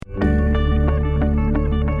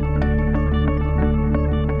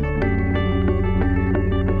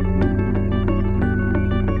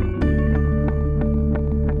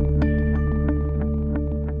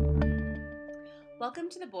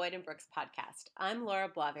podcast. I'm Laura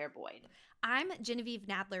Boisvert Boyd. I'm Genevieve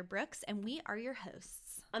Nadler Brooks, and we are your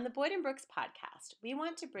hosts. On the Boyd and Brooks podcast, we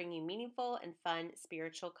want to bring you meaningful and fun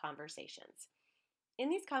spiritual conversations. In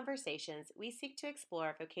these conversations, we seek to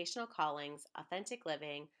explore vocational callings, authentic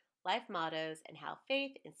living, life mottos, and how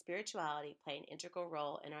faith and spirituality play an integral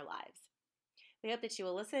role in our lives. We hope that you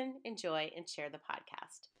will listen, enjoy, and share the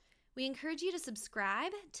podcast. We encourage you to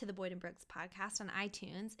subscribe to the Boyd and Brooks podcast on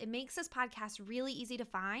iTunes. It makes this podcast really easy to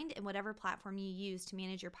find in whatever platform you use to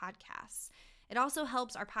manage your podcasts. It also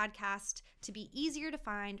helps our podcast to be easier to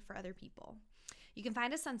find for other people. You can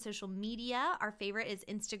find us on social media. Our favorite is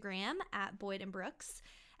Instagram at Boyd and Brooks,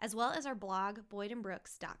 as well as our blog,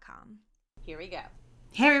 boydandbrooks.com. Here we go.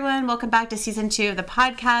 Hey everyone, welcome back to season 2 of the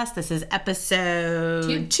podcast. This is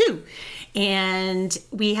episode 2. And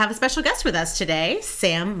we have a special guest with us today,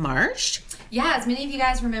 Sam Marsh. Yeah, as many of you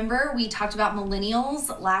guys remember, we talked about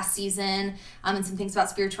Millennials last season and some things about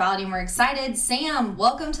spirituality, and we're excited. Sam,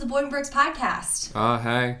 welcome to the Boyd and Brooks podcast.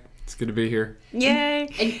 Hey, it's good to be here. Yay.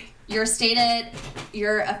 And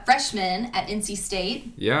you're a freshman at NC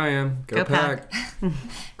State. Yeah, I am. Go Pack.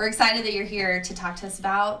 We're excited that you're here to talk to us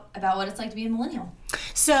about what it's like to be a millennial.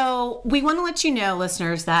 So we want to let you know,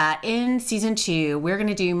 listeners, that in season 2, we're going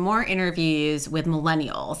to do more interviews with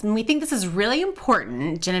millennials. And we think this is really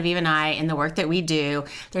important, Genevieve and I, in the work that we do.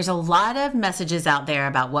 There's a lot of messages out there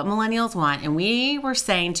about what millennials want. And we were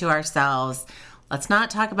saying to ourselves, let's not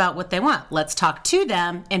talk about what they want. Let's talk to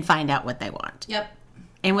them and find out what they want. Yep.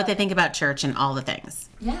 And what they think about church and all the things.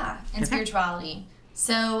 Yeah, and spirituality.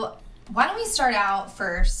 So why don't we start out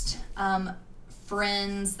first,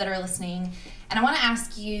 friends that are listening, and I want to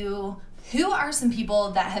ask you, who are some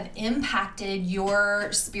people that have impacted your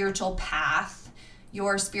spiritual path,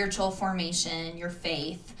 your spiritual formation, your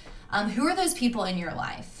faith? Who are those people in your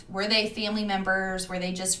life? Were they family members? Were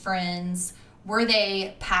they just friends? Were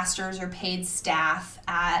they pastors or paid staff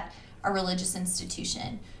at a religious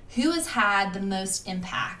institution? Who has had the most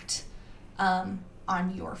impact on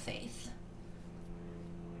your faith?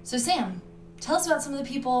 So Sam, tell us about some of the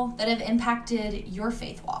people that have impacted your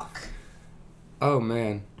faith walk. Oh,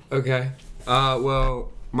 man. Okay.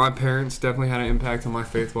 Well, my parents definitely had an impact on my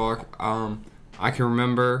faith walk. I can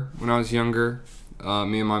remember when I was younger,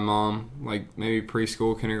 me and my mom, like maybe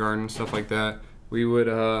preschool, kindergarten, stuff like that, we would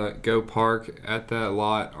go park at that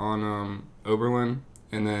lot on Oberlin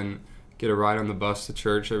and then get a ride on the bus to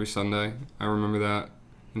church every Sunday. I remember that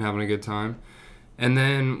and having a good time. And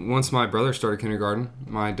then once my brother started kindergarten,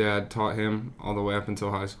 my dad taught him all the way up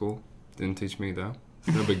until high school. Didn't teach me though.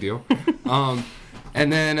 No big deal.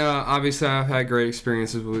 And then obviously I've had great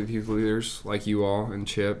experiences with youth leaders like you all and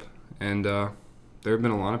Chip. And there have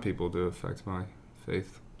been a lot of people to affect my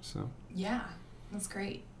faith. So yeah, that's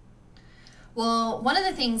great. Well, one of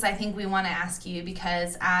the things I think we want to ask you,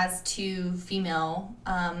 because as two female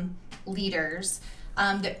leaders,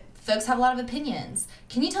 folks have a lot of opinions.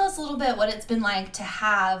 Can you tell us a little bit what it's been like to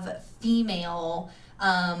have female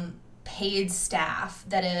paid staff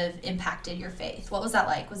that have impacted your faith? What was that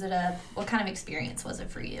like? What kind of experience was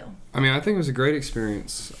it for you? I mean, I think it was a great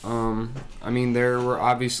experience. I mean, there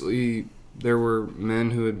were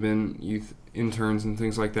men who had been youth interns and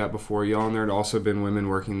things like that before y'all, and there had also been women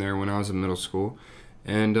working there when I was in middle school.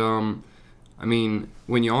 And I mean,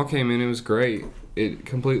 when y'all came in, it was great. It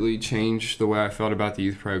completely changed the way I felt about the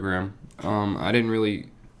youth program. I didn't really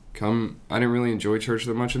enjoy church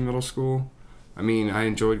that much in middle school. I mean, I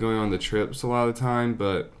enjoyed going on the trips a lot of the time,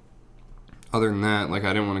 but other than that, like,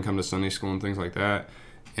 I didn't want to come to Sunday school and things like that.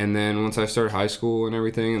 And then once I started high school and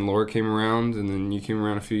everything, and Laura came around, and then you came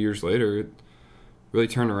around a few years later, it really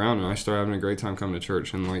turned around, and I started having a great time coming to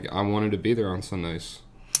church, and, like, I wanted to be there on Sundays.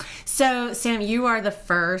 So, Sam, you are the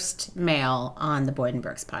first male on the Boyd and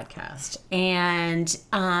Brooks podcast. And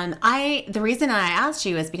the reason I asked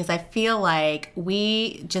you is because I feel like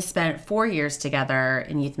we just spent 4 years together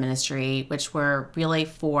in youth ministry, which were really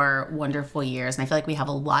 4 wonderful years. And I feel like we have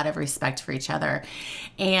a lot of respect for each other.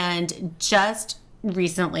 And just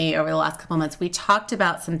recently, over the last couple of months, we talked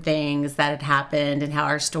about some things that had happened and how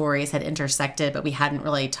our stories had intersected, but we hadn't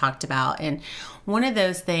really talked about. And one of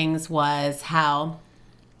those things was how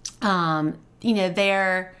we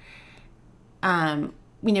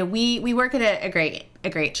work at a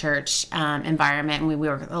great church environment, and we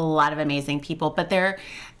work with a lot of amazing people. But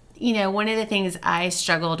one of the things I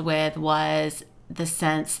struggled with was the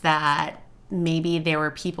sense that maybe there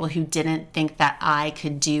were people who didn't think that I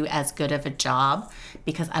could do as good of a job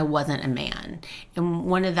because I wasn't a man. And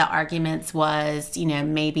one of the arguments was,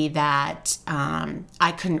 maybe that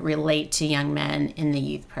I couldn't relate to young men in the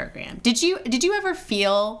youth program. Did you ever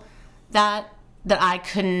feel that that I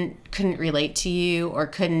couldn't relate to you or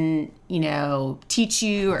couldn't, teach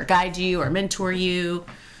you or guide you or mentor you?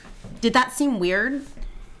 Did that seem weird?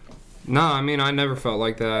 No, I mean, I never felt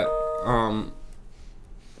like that.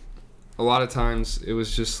 A lot of times it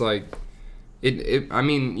was just like, I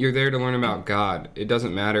mean, you're there to learn about God. It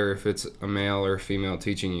doesn't matter if it's a male or a female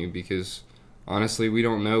teaching you, because honestly, we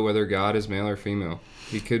don't know whether God is male or female.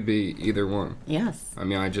 He could be either one. Yes. I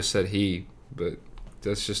mean, I just said he, but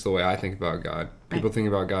that's just the way I think about God. People think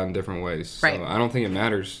about God in different ways. So right. I don't think it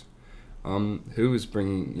matters who is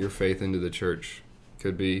bringing your faith into the church.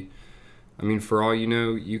 Could be, I mean, for all you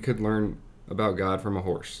know, you could learn about God from a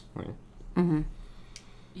horse.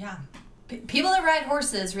 Yeah. People that ride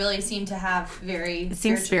horses really seem to have It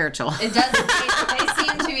seems spiritual. It does. They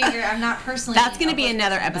seem to be very, I'm not personally. That's going to be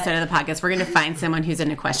another episode of the podcast. We're going to find someone who's an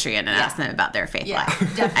equestrian and ask them about their faith life.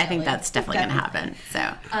 Definitely. I think that's definitely going to happen.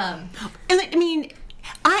 So, I mean,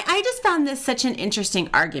 I just found this such an interesting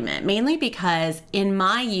argument, mainly because in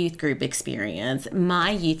my youth group experience,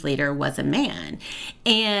 my youth leader was a man.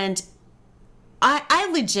 And I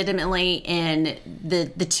legitimately in the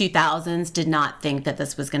 2000s did not think that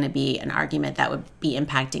this was going to be an argument that would be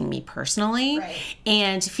impacting me personally. Right.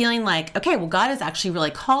 And feeling like, okay, well, God has actually really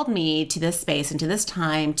called me to this space and to this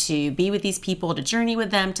time to be with these people, to journey with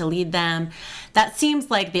them, to lead them. That seems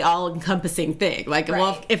like the all-encompassing thing. Like, right.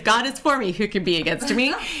 Well, if God is for me, who can be against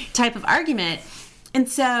me type of argument. And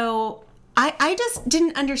so I just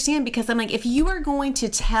didn't understand, because I'm like, if you are going to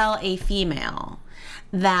tell a female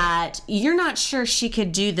that you're not sure she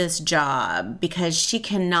could do this job because she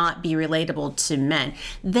cannot be relatable to men,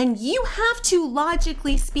 then you have to,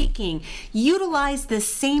 logically speaking, utilize this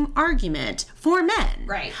same argument for men.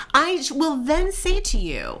 Right. I will then say to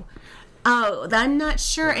you, oh, I'm not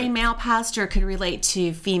sure a male pastor could relate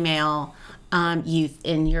to female youth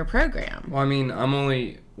in your program. Well, I mean, I'm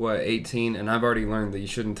only 18, and I've already learned that you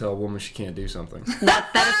shouldn't tell a woman she can't do something. That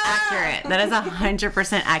is accurate. That is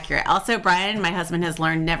 100% accurate. Also, Brian, my husband, has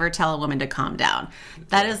learned never tell a woman to calm down.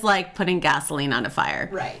 That is like putting gasoline on a fire.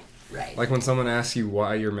 Right. Like when someone asks you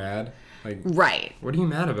why you're mad, like, right. What are you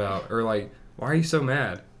mad about? Or like, why are you so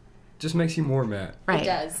mad? It just makes you more mad. Right. It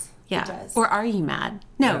does. Yeah. It does. Or are you mad?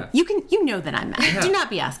 No, yeah. You know that I'm mad. Yeah. Do not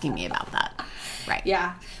be asking me about that. Right.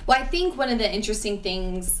 Yeah. Well, I think one of the interesting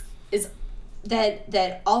things is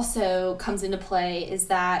that also comes into play is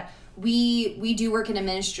that we do work in a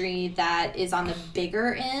ministry that is on the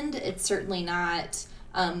bigger end. It's certainly not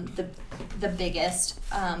the biggest,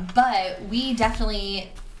 but we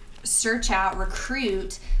definitely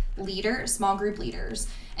recruit leaders, small group leaders.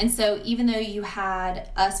 And so even though you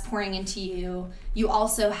had us pouring into you, you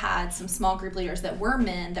also had some small group leaders that were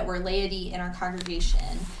men, that were laity in our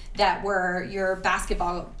congregation, that were your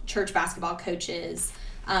church basketball coaches,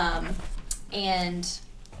 and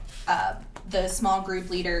the small group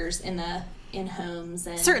leaders in homes.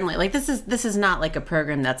 And certainly, like this is not like a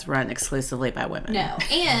program that's run exclusively by women. No,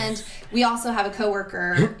 and we also have a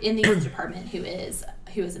coworker in the youth department who is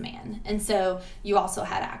a man, and so you also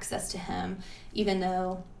had access to him, even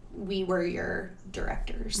though we were your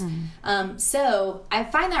directors. Mm-hmm. So I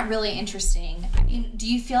find that really interesting. I mean, do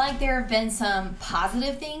you feel like there have been some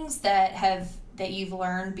positive things that you've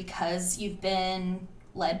learned because you've been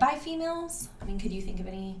led by females? I mean, could you think of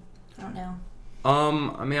any? I don't know.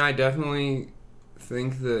 I mean, I definitely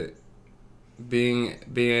think that being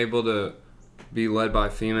able to be led by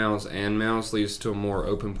females and males leads to a more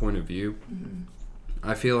open point of view. Mm-hmm.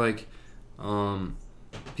 I feel like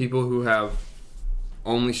people who have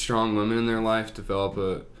only strong women in their life develop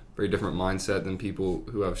a very different mindset than people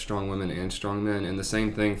who have strong women and strong men, and the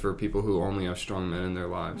same thing for people who only have strong men in their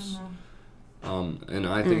lives. Mm-hmm. And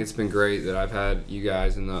I think it's been great that I've had you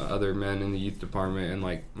guys and the other men in the youth department and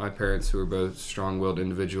like my parents, who are both strong-willed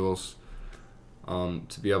individuals,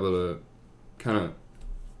 to be able to kind of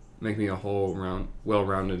make me a whole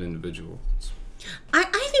well-rounded individual.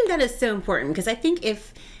 I think that is so important, because I think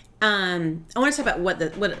if I want to talk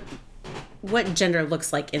about what gender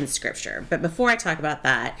looks like in Scripture. But before I talk about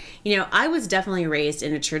that, I was definitely raised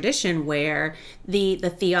in a tradition where the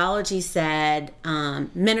theology said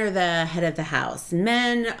men are the head of the house.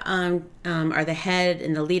 Men are the head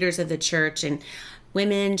and the leaders of the church, and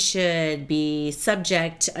women should be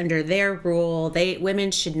subject under their rule. Women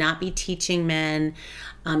should not be teaching men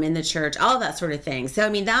in the church, all that sort of thing. So, I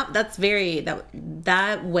mean,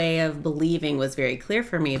 that way of believing was very clear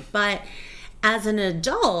for me. But as an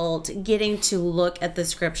adult, getting to look at the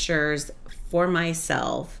Scriptures for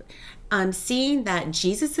myself, seeing that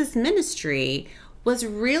Jesus's ministry was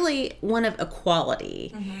really one of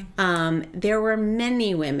equality. There were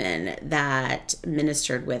many women that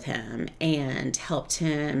ministered with him and helped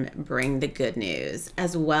him bring the good news,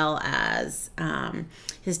 as well as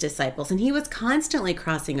his disciples. And he was constantly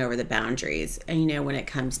crossing over the boundaries, and when it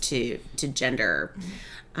comes to gender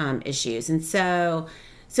issues. And so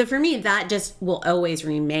for me, that just will always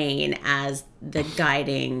remain as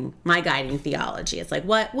my guiding theology. It's like,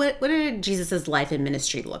 what did Jesus's life and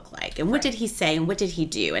ministry look like? And what did he say? And what did he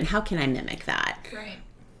do? And how can I mimic that? Right.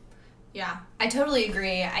 Yeah, I totally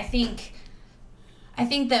agree. I think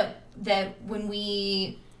that when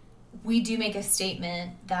we do make a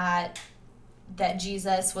statement that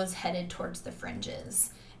Jesus was headed towards the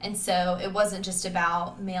fringes. And so it wasn't just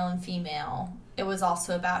about male and female. It was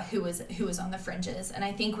also about who was on the fringes. And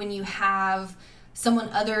I think when you have someone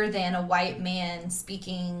other than a white man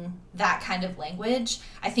speaking that kind of language,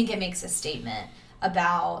 I think it makes a statement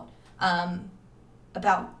about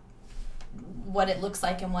what it looks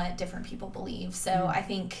like and what different people believe. So I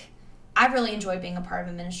think I really enjoy being a part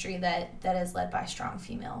of a ministry that is led by strong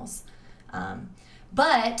females.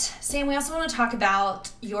 But Sam, we also want to talk about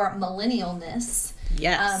your millennialness.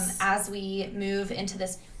 Yes. As we move into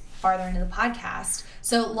this farther into the podcast.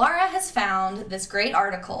 So Laura has found this great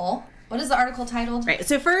article. What is the article titled? Right.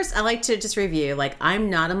 So first, I like to just review,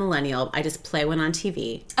 I'm not a millennial. I just play one on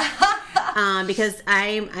TV. Because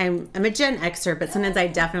I'm a Gen Xer, but sometimes I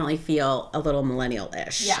definitely feel a little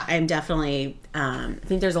millennial-ish. Yeah. I'm definitely, I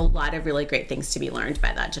think there's a lot of really great things to be learned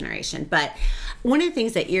by that generation. But one of the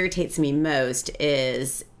things that irritates me most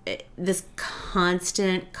is this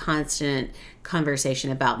constant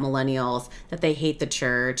conversation about millennials, that they hate the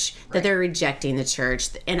church, that they're rejecting the church.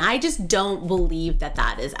 And I just don't believe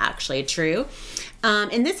that is actually true.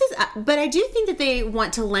 But I do think that they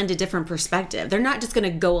want to lend a different perspective. They're not just going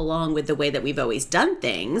to go along with the way that we've always done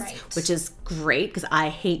things, which is great, because I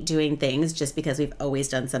hate doing things just because we've always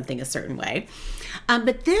done something a certain way.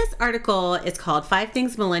 But this article is called 5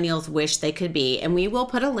 Things Millennials Wish They Could Be. And we will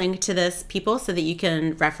put a link to this, people, so that you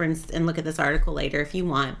can reference and look at this article later if you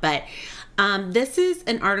want. But this is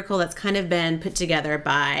an article that's kind of been put together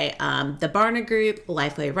by the Barna Group,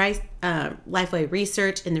 Lifeway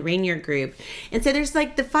Research, and the Rainier Group. And so there's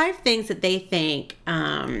the 5 things that they think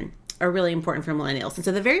are really important for millennials. And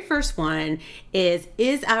so the very first one is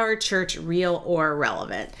our church real or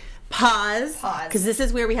relevant? Pause. Because this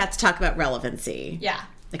is where we have to talk about relevancy. Yeah.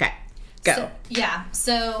 Okay. Go.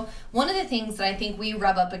 So one of the things that I think we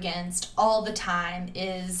rub up against all the time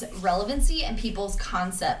is relevancy and people's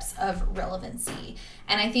concepts of relevancy.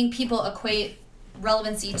 And I think people equate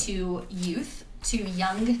relevancy to youth, to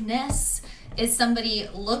youngness. Is somebody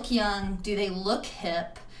look young? Do they look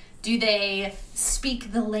hip? Do they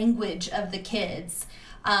speak the language of the kids?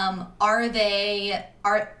 Are they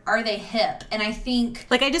hip? And I think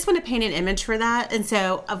I just want to paint an image for that. And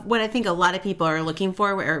so what I think a lot of people are looking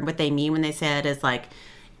for, or what they mean when they say it, is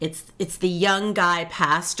it's the young guy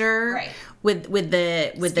pastor with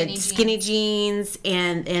the skinny jeans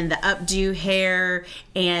and the updo hair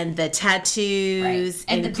and the tattoos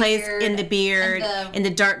and the plays in the beard and the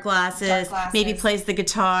dark glasses. Maybe plays the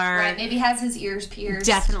guitar. Maybe has his ears pierced.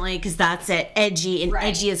 Definitely, because that's it. Edgy, and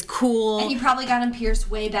edgy is cool. And he probably got him pierced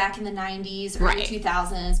way back in the 90s, early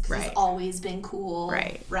 2000s, because it's always been cool.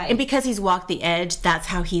 Right. And because he's walked the edge, that's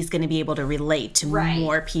how he's going to be able to relate to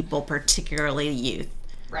more people, particularly youth.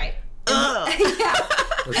 Right. Ugh. Yeah.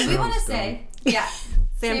 And we want to say,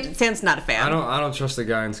 Sam's not a fan. I don't trust a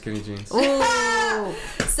guy in skinny jeans. So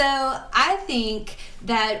I think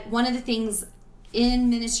that one of the things in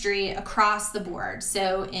ministry across the board,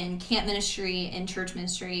 so in camp ministry, in church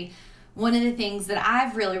ministry, one of the things that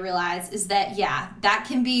I've really realized is that, that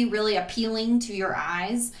can be really appealing to your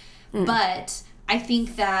eyes, but I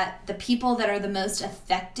think that the people that are the most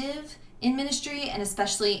effective in ministry, and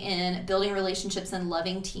especially in building relationships and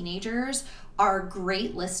loving teenagers, are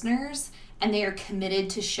great listeners, and they are committed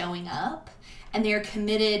to showing up, and they are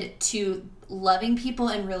committed to loving people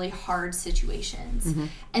in really hard situations.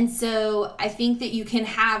 And so I think that you can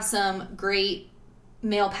have some great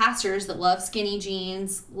male pastors that love skinny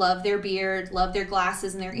jeans, love their beard, love their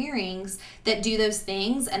glasses and their earrings, that do those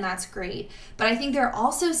things, and that's great. But I think there are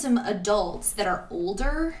also some adults that are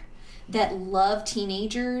older that love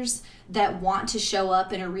teenagers, that want to show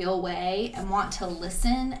up in a real way and want to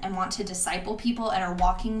listen and want to disciple people and are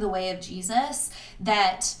walking the way of Jesus,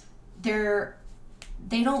 that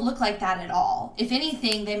they don't look like that at all. If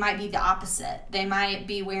anything, they might be the opposite. They might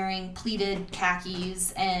be wearing pleated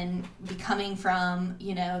khakis and be coming from,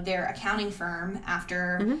 their accounting firm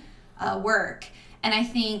after work. And I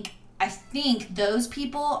think I think those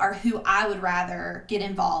people are who I would rather get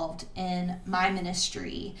involved in my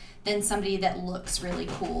ministry than somebody that looks really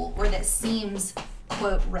cool or that seems,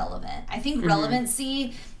 quote, relevant. I think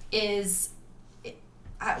relevancy is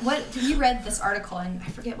what you read this article, and I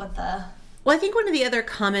forget what the... Well, I think one of the other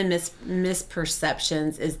common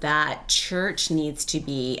misperceptions is that church needs to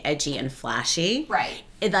be edgy and flashy. Right.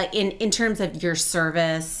 Like in terms of your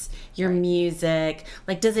service, your music,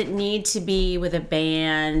 like, does it need to be with a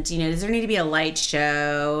band? You know, does there need to be a light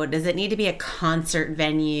show? Does it need to be a concert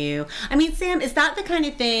venue? I mean, Sam, is that the kind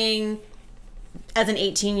of thing as an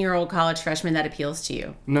 18-year-old college freshman that appeals to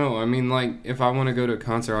you? No, I mean, like, if I want to go to a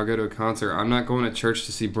concert, I'll go to a concert. I'm not going to church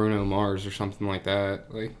to see Bruno Mars or something like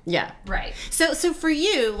that. Like, yeah. Right. So for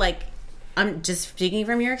you, like, I'm just speaking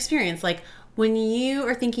from your experience, like, when you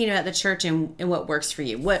are thinking about the church and what works for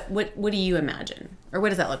you, what do you imagine? Or what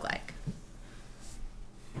does that look like?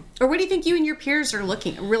 Or what do you think you and your peers are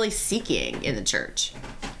really seeking in the church?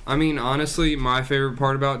 I mean, honestly, my favorite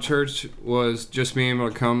part about church was just being able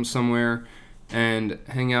to come somewhere and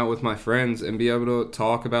hang out with my friends and be able to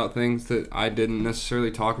talk about things that I didn't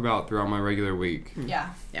necessarily talk about throughout my regular week.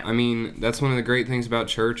 Yeah. I mean, that's one of the great things about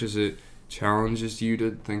church is it challenges you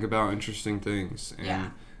to think about interesting things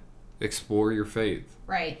and explore your faith.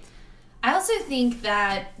 Right. I also think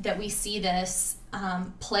that we see this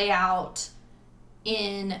play out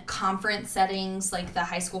in conference settings, like the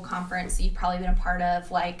high school conference you've probably been a part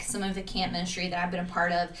of, like some of the camp ministry that I've been a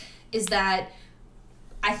part of, is that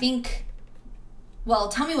I think... Well,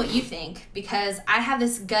 tell me what you think, because I have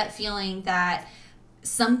this gut feeling that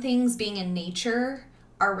some things being in nature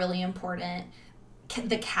are really important.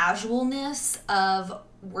 The casualness of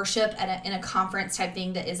worship in a conference type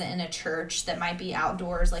thing that isn't in a church, that might be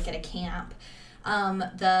outdoors, like at a camp.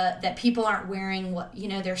 That people aren't wearing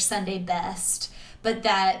their Sunday best, but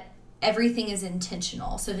that everything is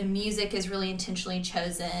intentional. So the music is really intentionally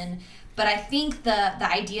chosen. But I think the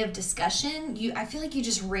idea of discussion, I feel like you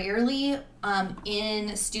just rarely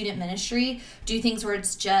in student ministry do things where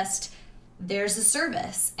it's just there's a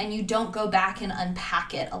service and you don't go back and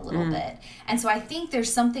unpack it a little bit. And so I think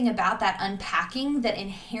there's something about that unpacking that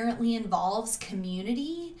inherently involves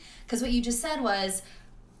community. Because what you just said was,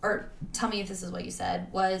 or tell me if this is what you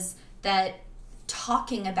said, was that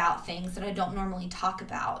talking about things that I don't normally talk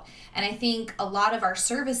about. And I think a lot of our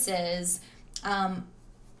services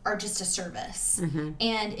are just a service.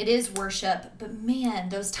 And it is worship, but man,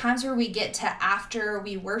 those times where we get to, after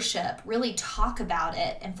we worship, really talk about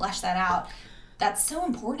it and flesh that out, that's so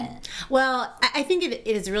important. Well, I think it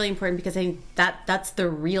is really important because I think that's the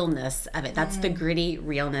realness of it. That's the gritty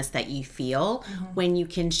realness that you feel when you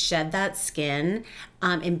can shed that skin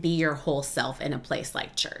and be your whole self in a place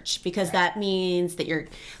like church. Because that means that you're,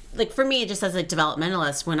 like, for me, just as a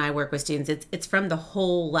developmentalist, when I work with students, it's from the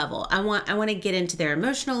whole level. I want to get into their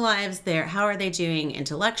emotional lives, how are they doing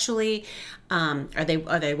intellectually? Are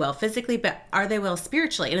they well physically, but are they well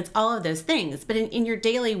spiritually? And it's all of those things. But in your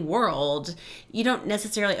daily world, you don't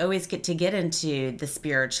necessarily always get into the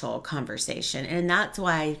spiritual conversation. And that's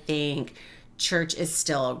why I think church is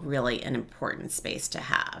still really an important space to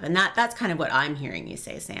have. And that's kind of what I'm hearing you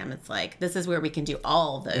say, Sam. It's like, this is where we can do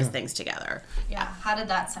all of those things together. Yeah. How did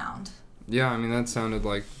that sound? Yeah, I mean, that sounded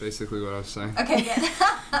like basically what I was saying. Okay, good.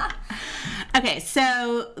 Okay,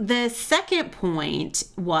 so the second point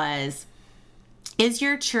was, is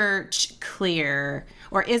your church clear,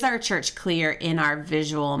 or is our church clear in our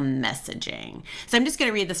visual messaging? So I'm just going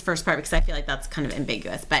to read this first part because I feel like that's kind of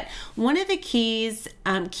ambiguous. But one of the key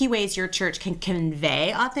ways your church can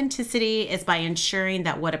convey authenticity is by ensuring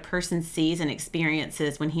that what a person sees and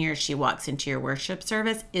experiences when he or she walks into your worship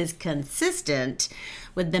service is consistent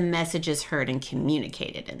with the messages heard and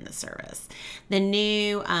communicated in the service.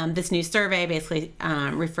 This new survey basically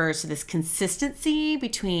refers to this consistency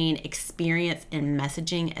between experience and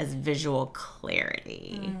messaging as visual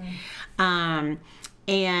clarity. And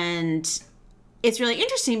it's really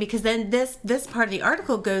interesting because then this part of the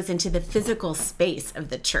article goes into the physical space of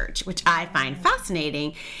the church, which I find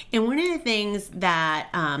fascinating. And one of the things that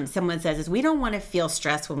someone says is, we don't want to feel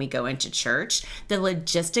stressed when we go into church. The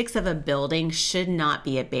logistics of a building should not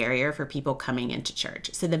be a barrier for people coming into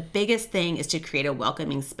church. So the biggest thing is to create a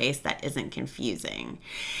welcoming space that isn't confusing.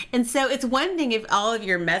 And so it's one thing if all of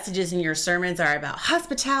your messages and your sermons are about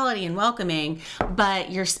hospitality and welcoming,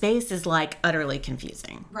 but your space is like utterly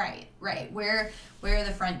confusing. Right. Where are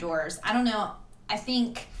the front doors? I don't know. I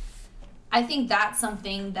think that's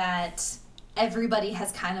something that everybody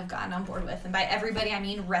has kind of gotten on board with. And by everybody, I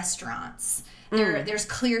mean restaurants. There's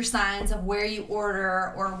clear signs of where you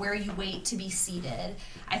order or where you wait to be seated.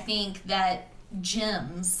 I think that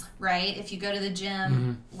gyms, right? If you go to the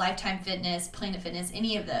gym, Lifetime Fitness, Planet Fitness,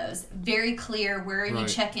 any of those, very clear where you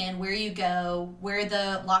check in, where you go, where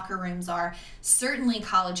the locker rooms are. Certainly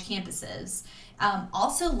college campuses.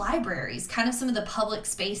 Also libraries, kind of some of the public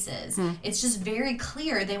spaces. It's just very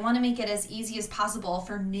clear. They want to make it as easy as possible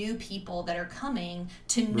for new people that are coming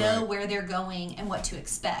to know where they're going and what to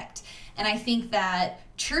expect. And I think that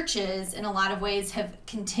churches, in a lot of ways, have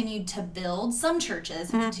continued to build, some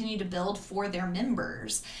churches have continued to build for their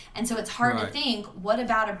members. And so it's hard to think, what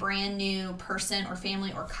about a brand new person or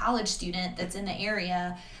family or college student that's in the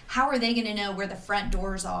area? How are they going to know where the front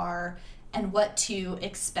doors are and what to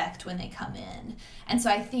expect when they come in? And so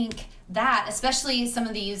I think that, especially some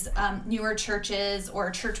of these newer churches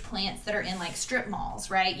or church plants that are in like strip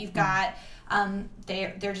malls, right? You've got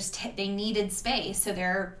they needed space, so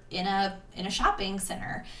they're in a shopping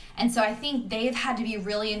center. And so I think they've had to be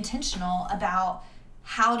really intentional about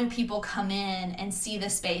how do people come in and see the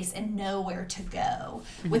space and know where to go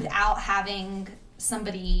without having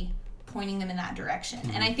somebody pointing them in that direction.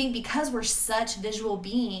 And I think because we're such visual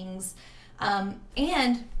beings,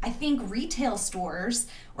 and I think retail stores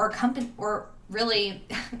or really,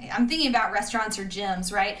 I'm thinking about restaurants or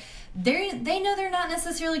gyms, right? They know they're not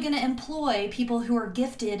necessarily going to employ people who are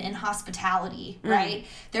gifted in hospitality, right?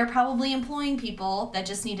 They're probably employing people that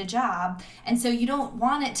just need a job. And so you don't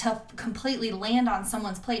want it to completely land on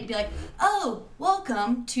someone's plate to be like, oh,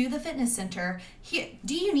 welcome to the fitness center. Here,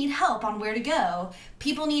 do you need help on where to go?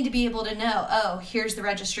 People need to be able to know, oh, here's the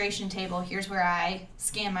registration table. Here's where I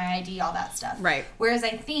scan my ID, all that stuff. Right. Whereas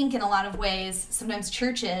I think in a lot of ways, sometimes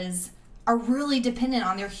churches are really dependent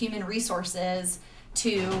on their human resources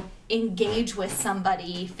to engage with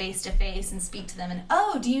somebody face to face and speak to them and,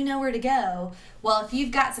 oh, do you know where to go? Well, if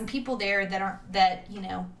you've got some people there that are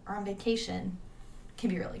on vacation, it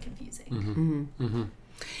can be really confusing.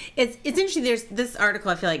 It's interesting. There's this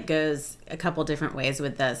article I feel like goes a couple different ways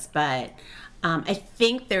with this, but I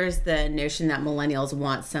think there's the notion that millennials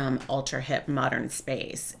want some ultra hip modern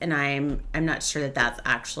space, and I'm not sure that that's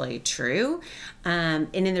actually true. And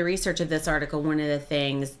in the research of this article, one of the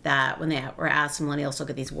things that when they were asked millennials to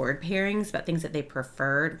look at these word pairings about things that they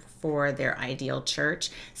preferred for their ideal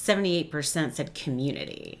church, 78% said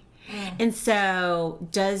community. And so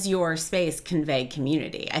does your space convey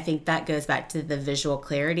community? I think that goes back to the visual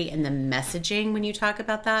clarity and the messaging when you talk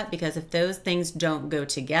about that, because if those things don't go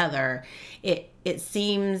together, it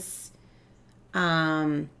seems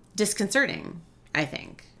disconcerting, I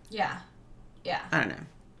think. Yeah. I don't know.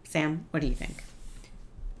 Sam, what do you think?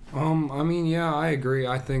 I agree.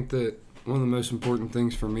 I think that one of the most important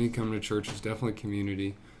things for me coming to church is definitely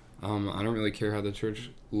community. I don't really care how the church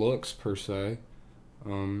looks per se.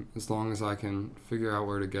 As long as I can figure out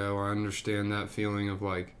where to go. I understand that feeling of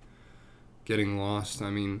like getting lost. I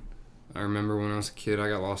mean, I remember when I was a kid, I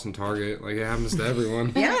got lost in Target. Like, it happens to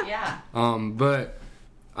everyone. Yeah. But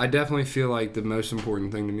I definitely feel like the most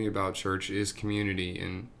important thing to me about church is community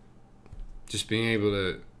and just being able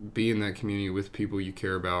to be in that community with people you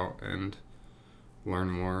care about and learn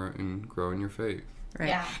more and grow in your faith. Right.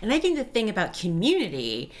 Yeah. And I think the thing about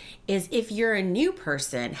community is if you're a new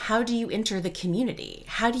person, how do you enter the community?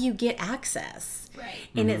 How do you get access? Right.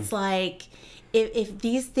 And it's like, if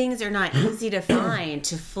these things are not easy to find,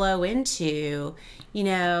 to flow into,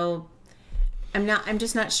 I'm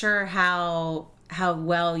just not sure how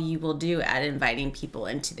well you will do at inviting people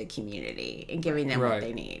into the community and giving them what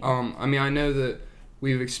they need. I know that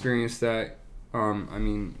we've experienced that.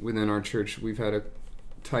 Within our church, we've had a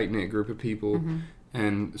tight-knit group of people,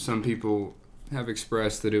 and some people have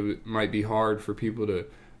expressed that it might be hard for people to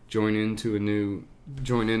join into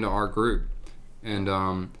our group. And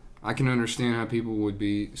I can understand how people would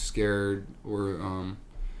be scared or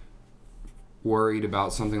worried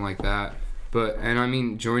about something like that. But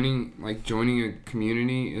joining a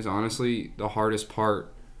community is honestly the hardest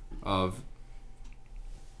part of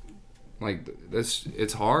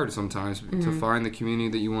it's hard sometimes to find the community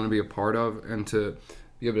that you want to be a part of and to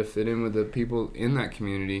be able to fit in with the people in that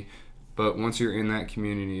community. But once you're in that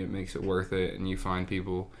community, it makes it worth it, and you find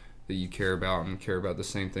people that you care about and care about the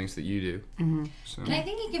same things that you do. So. And I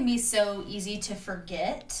think it can be so easy to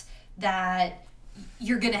forget that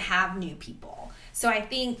you're going to have new people. So I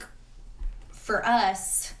think for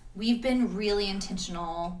us, we've been really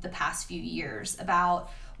intentional the past few years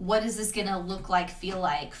about what is this going to look like, feel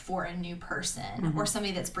like for a new person or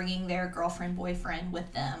somebody that's bringing their girlfriend, boyfriend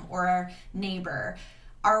with them or a neighbor.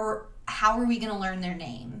 How are we going to learn their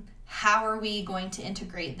name? How are we going to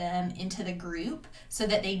integrate them into the group so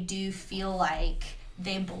that they do feel like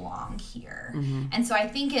they belong here. And so I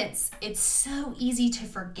think it's so easy to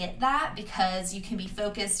forget that, because you can be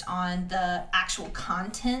focused on the actual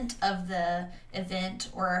content of the event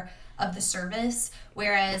or of the service,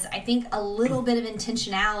 whereas I think a little bit of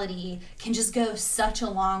intentionality can just go such a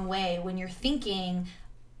long way when you're thinking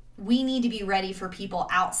we need to be ready for people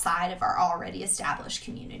outside of our already established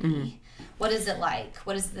community. What is it like?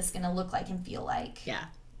 What is this going to look like and feel like? Yeah.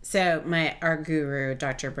 So our guru,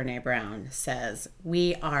 Dr. Brene Brown, says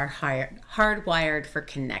we are hardwired for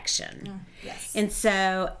connection. Yes. And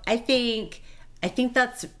so I think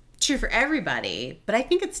that's true for everybody, but I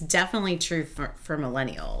think it's definitely true for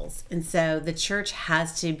millennials. And so the church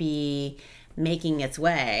has to be making its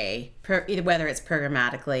way, either whether it's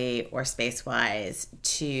programmatically or space-wise,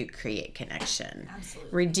 to create connection.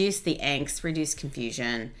 Absolutely. Reduce the angst, reduce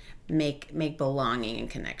confusion, make belonging and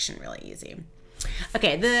connection really easy.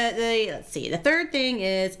 Okay, let's see. The third thing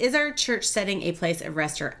is our church setting a place of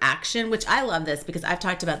rest or action? Which I love this because I've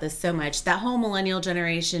talked about this so much. That whole millennial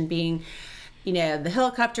generation being, the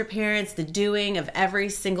helicopter parents, the doing of every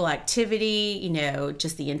single activity,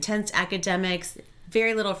 just the intense academics,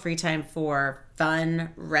 very little free time for fun,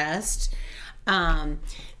 rest.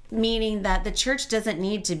 Meaning that the church doesn't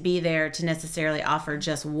need to be there to necessarily offer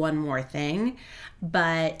just one more thing,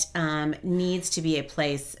 but needs to be a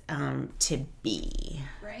place to be.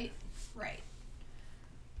 Right.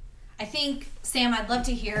 I think, Sam, I'd love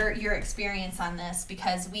to hear your experience on this,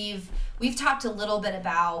 because we've talked a little bit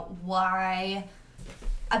about the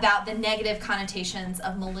negative connotations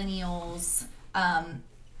of millennials.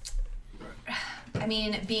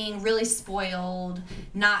 Being really spoiled,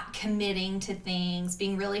 not committing to things,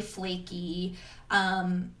 being really flaky,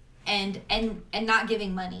 and not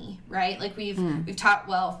giving money, right? Like we've talked,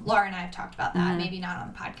 Laura and I have talked about that, maybe not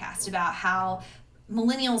on the podcast, about how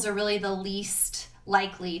millennials are really the least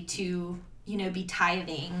likely to, be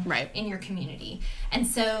tithing in your community. And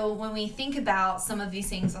so when we think about some of these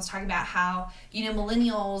things, I was talking about how,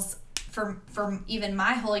 millennials, for even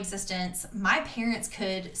my whole existence, my parents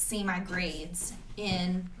could see my grades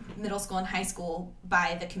in middle school and high school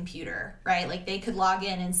by the computer, right? Like they could log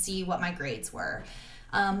in and see what my grades were.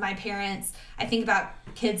 My parents, I think about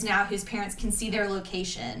kids now whose parents can see their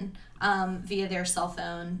location via their cell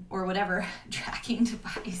phone or whatever tracking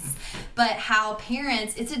device. But how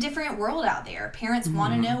parents, it's a different world out there. Parents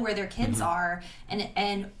want to know where their kids are,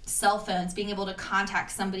 and cell phones, being able to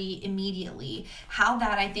contact somebody immediately. How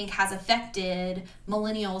that, I think, has affected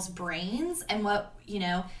millennials' brains and what,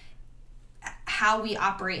 how we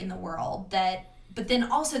operate in the world. But then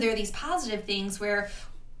also there are these positive things where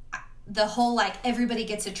the whole everybody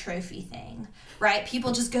gets a trophy thing, right?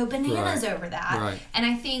 People just go bananas over that. Right. And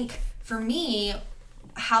I think for me,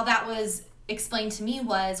 how that was explained to me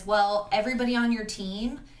was, everybody on your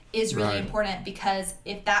team is really important, because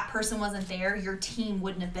if that person wasn't there, your team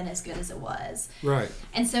wouldn't have been as good as it was. Right.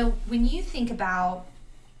 And so when you think about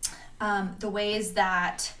the ways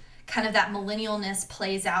that kind of that millennialness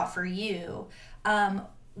plays out for you,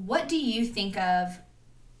 what do you think of?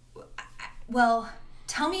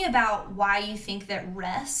 Tell me about why you think that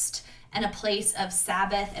rest and a place of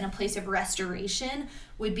Sabbath and a place of restoration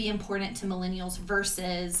would be important to millennials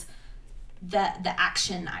versus the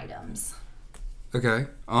action items. Okay.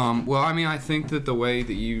 I think that the way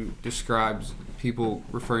that you described people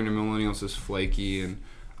referring to millennials as flaky and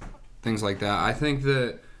things like that, I think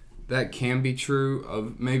that can be true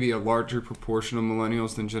of maybe a larger proportion of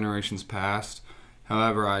millennials than generations past.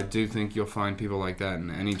 However, I do think you'll find people like that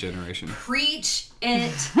in any generation. Preach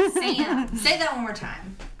it, Sam. Say that one more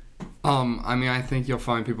time. I think you'll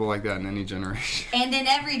find people like that in any generation. And in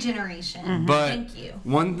every generation. But thank you.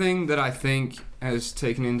 One thing that I think has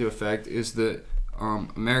taken into effect is that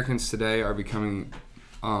Americans today are becoming,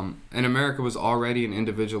 and America was already an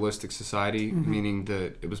individualistic society, meaning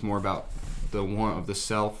that it was more about the want of the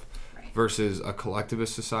self versus a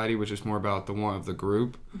collectivist society, which is more about the want of the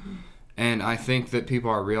group. And I think that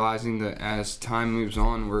people are realizing that as time moves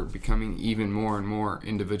on, we're becoming even more and more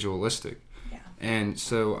individualistic. Yeah. And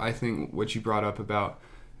so I think what you brought up about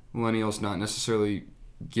millennials not necessarily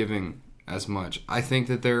giving as much, I think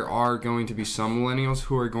that there are going to be some millennials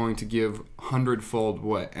who are going to give 100-fold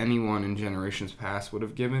what anyone in generations past would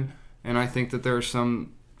have given. And I think that there are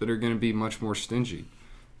some that are going to be much more stingy.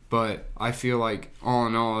 But I feel like all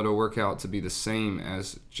in all, it'll work out to be the same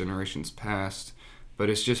as generations past. But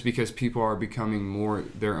it's just because people are becoming more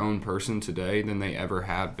their own person today than they ever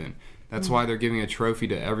have been. That's why they're giving a trophy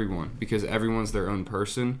to everyone, because everyone's their own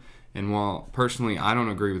person. And while personally I don't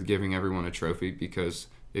agree with giving everyone a trophy, because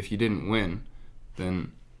if you didn't win,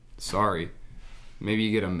 then sorry. maybe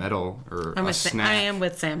you get a medal or a snack. I am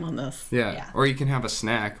with Sam on this. Yeah. Or you can have a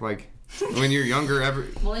snack. Like, when you're younger,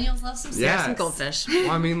 Millennials love some snacks. Some goldfish.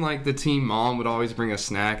 Well, I mean, like, the team mom would always bring a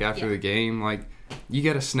snack after the game. Like, you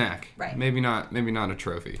get a snack. Right. Maybe not a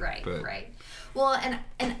trophy. Right, but. right. Well,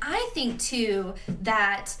 and I think, too,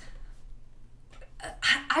 that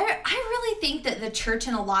I really think that the church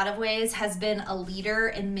in a lot of ways has been a leader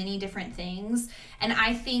in many different things. And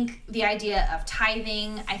I think the idea of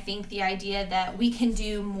tithing, I think the idea that we can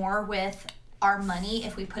do more with our money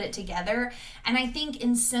if we put it together. And I think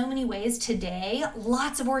in so many ways today,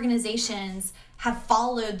 lots of organizations have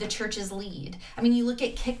followed the church's lead. I mean, you look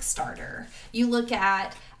at Kickstarter, you look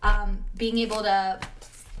at being able to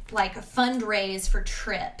like fundraise for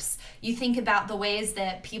trips. You think about the ways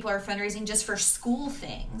that people are fundraising just for school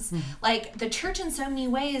things. Like the church in so many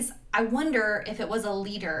ways, I wonder if it was a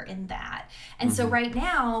leader in that. And so right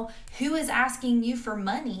now, who is asking you for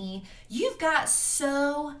money? You've got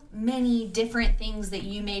so many different things that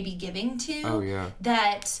you may be giving to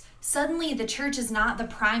that suddenly the church is not the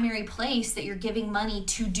primary place that you're giving money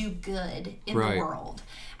to do good in the world.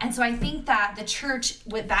 And so I think that the church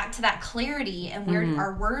went back to that clarity and where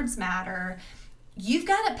our words matter. You've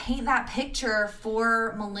got to paint that picture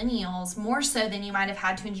for millennials more so than you might have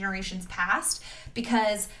had to in generations past,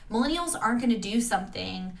 because millennials aren't going to do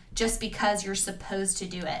something just because you're supposed to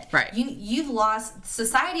do it. Right.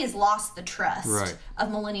 Society has lost the trust of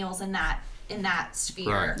millennials in that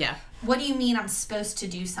sphere. Right. Yeah. What do you mean I'm supposed to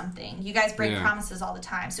do something? You guys break promises all the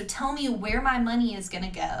time. So tell me where my money is going to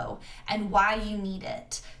go and why you need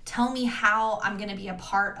it. Tell me how I'm going to be a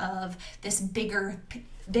part of this bigger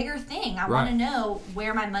thing. I want to know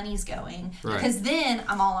where my money's going because then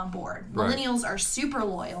I'm all on board. Millennials are super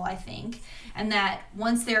loyal, I think, and that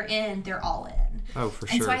once they're in, they're all in. Oh, for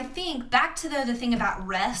sure. And so I think back to the thing about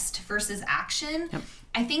rest versus action. Yep.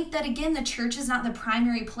 I think that, again, the church is not the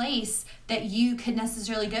primary place that you could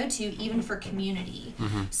necessarily go to, even for community.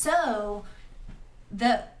 So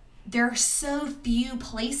there are so few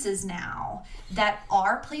places now that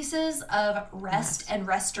are places of rest and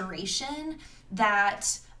restoration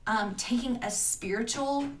that taking a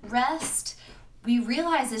spiritual rest, we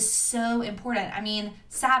realize is so important. I mean,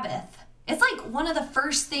 Sabbath, it's like one of the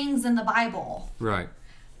first things in the Bible. Right.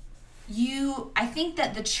 I think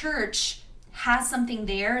that the church has something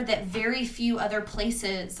there that very few other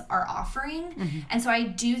places are offering. And so I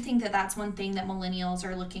do think that that's one thing that millennials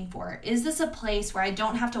are looking for. Is this a place where I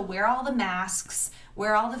don't have to wear all the masks,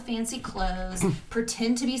 wear all the fancy clothes,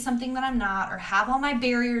 pretend to be something that I'm not, or have all my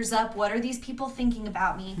barriers up? What are these people thinking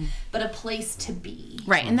about me? But a place to be.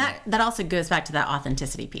 Right. And that also goes back to that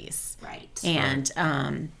authenticity piece. Right. And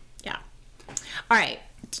yeah. All right.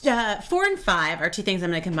 4 and 5 are two things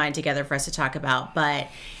I'm going to combine together for us to talk about. But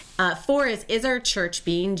 4 is our church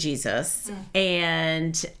being Jesus,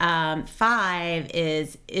 and 5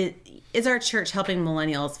 is our church helping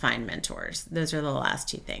millennials find mentors. Those are the last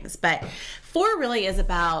two things. But 4 really is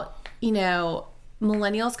about,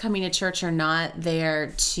 millennials coming to church are not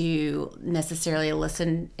there to necessarily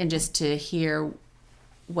listen and just to hear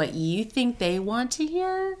what you think they want to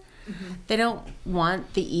hear. They don't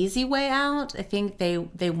want the easy way out. I think they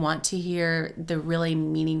want to hear the really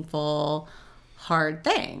meaningful, hard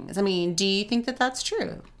things. I mean, do you think that that's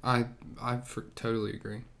true? I totally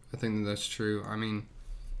agree. I think that's true. I mean,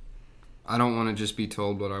 I don't want to just be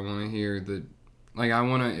told what I want to hear. I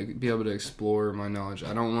want to be able to explore my knowledge.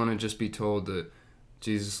 I don't want to just be told that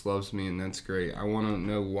Jesus loves me and that's great. I want to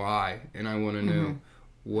know why, and I want to know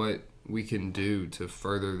what we can do to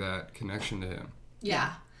further that connection to Him.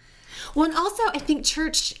 Yeah. Well, and also I think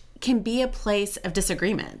church can be a place of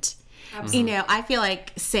disagreement. Absolutely. I feel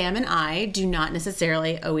like Sam and I do not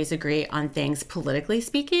necessarily always agree on things politically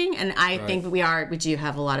speaking, and I think we do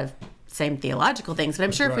have a lot of same theological things, but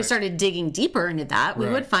I'm sure if we started digging deeper into that, we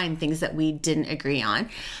would find things that we didn't agree on.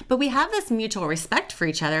 But we have this mutual respect for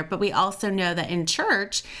each other, but we also know that in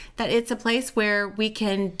church that it's a place where we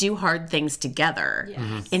can do hard things together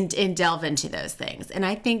and delve into those things. And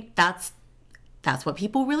I think that's what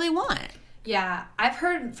people really want. Yeah, I've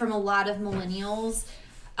heard from a lot of millennials.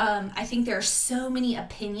 I think there are so many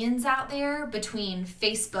opinions out there between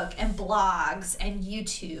Facebook and blogs and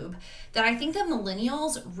YouTube that I think that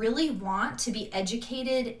millennials really want to be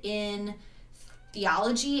educated in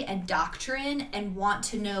theology and doctrine and want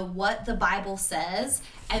to know what the Bible says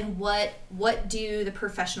and what do the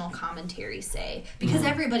professional commentaries say, because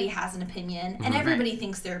everybody has an opinion and everybody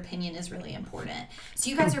thinks their opinion is really important. So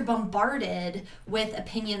you guys are bombarded with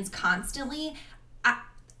opinions constantly.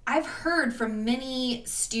 I've heard from many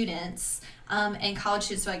students and college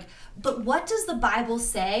students like, but what does the Bible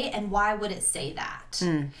say and why would it say that?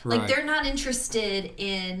 Like, they're not interested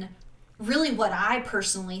in really what I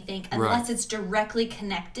personally think unless it's directly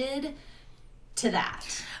connected to that.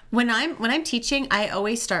 When I'm teaching, I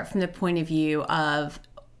always start from the point of view of,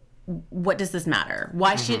 what does this matter?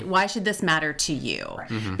 Why should this matter to you?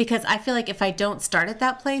 Right. Because I feel like if I don't start at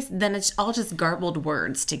that place, then it's all just garbled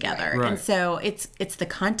words together. Right. And so it's the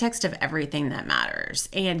context of everything that matters,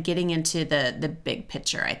 and getting into the big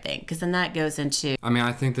picture, I think, because then that goes into... I mean,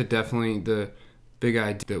 I think that definitely the big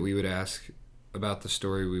idea that we would ask about the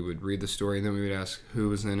story, we would read the story, and then we would ask who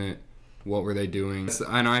was in it, what were they doing?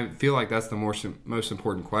 And I feel like that's the most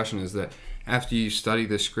important question, is that after you study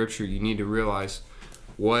the scripture, you need to realize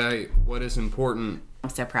what is important.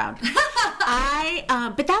 I'm so proud.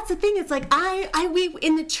 But that's the thing. It's like we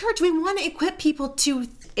in the church, we want to equip people to.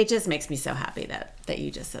 It just makes me so happy that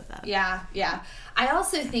you just said that. Yeah. I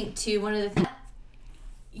also think too, one of the things,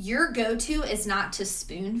 your go-to is not to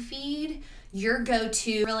spoon feed. Your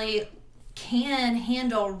go-to really can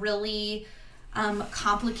handle really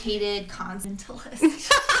complicated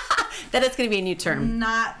consonantalist. That is going to be a new term.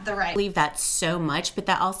 Not the right. I believe that so much, but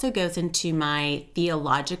that also goes into my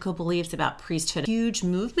theological beliefs about priesthood. Huge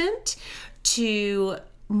movement to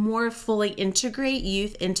more fully integrate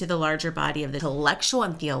youth into the larger body of the intellectual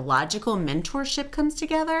and theological mentorship comes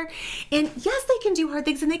together. And yes, they can do hard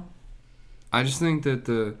things, and I just think that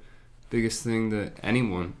the biggest thing that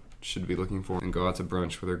anyone should be looking for and go out to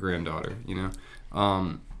brunch with their granddaughter,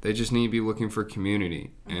 they just need to be looking for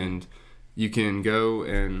community. And you can go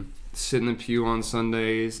and sit in the pew on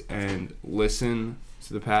Sundays and listen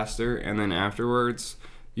to the pastor, and then afterwards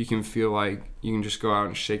you can feel like you can just go out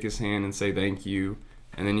and shake his hand and say thank you,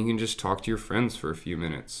 and then you can just talk to your friends for a few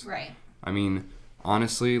minutes. Right. I mean,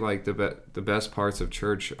 honestly, like the best parts of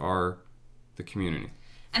church are the community.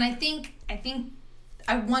 And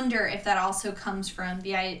I wonder if that also comes from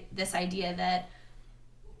this idea that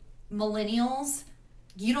millennials,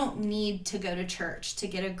 you don't need to go to church to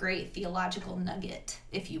get a great theological nugget,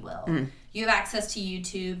 if you will. You have access to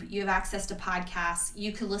YouTube. You have access to podcasts.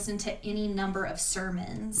 You could listen to any number of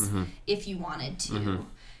sermons if you wanted to.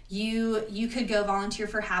 You could go volunteer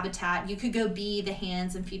for Habitat. You could go be the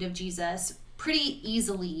hands and feet of Jesus pretty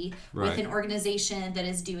easily with an organization that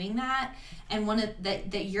is doing that. And one of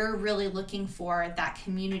that you're really looking for, that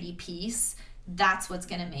community piece, that's what's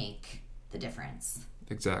going to make the difference.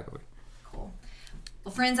 Exactly. Cool.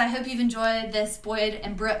 Well, friends, I hope you've enjoyed this Boyd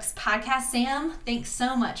and Brooks podcast. Sam, thanks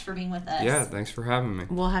so much for being with us. Yeah, thanks for having me.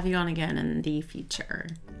 we'll have you on again in the future.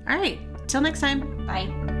 All right, till next time.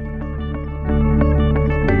 Bye.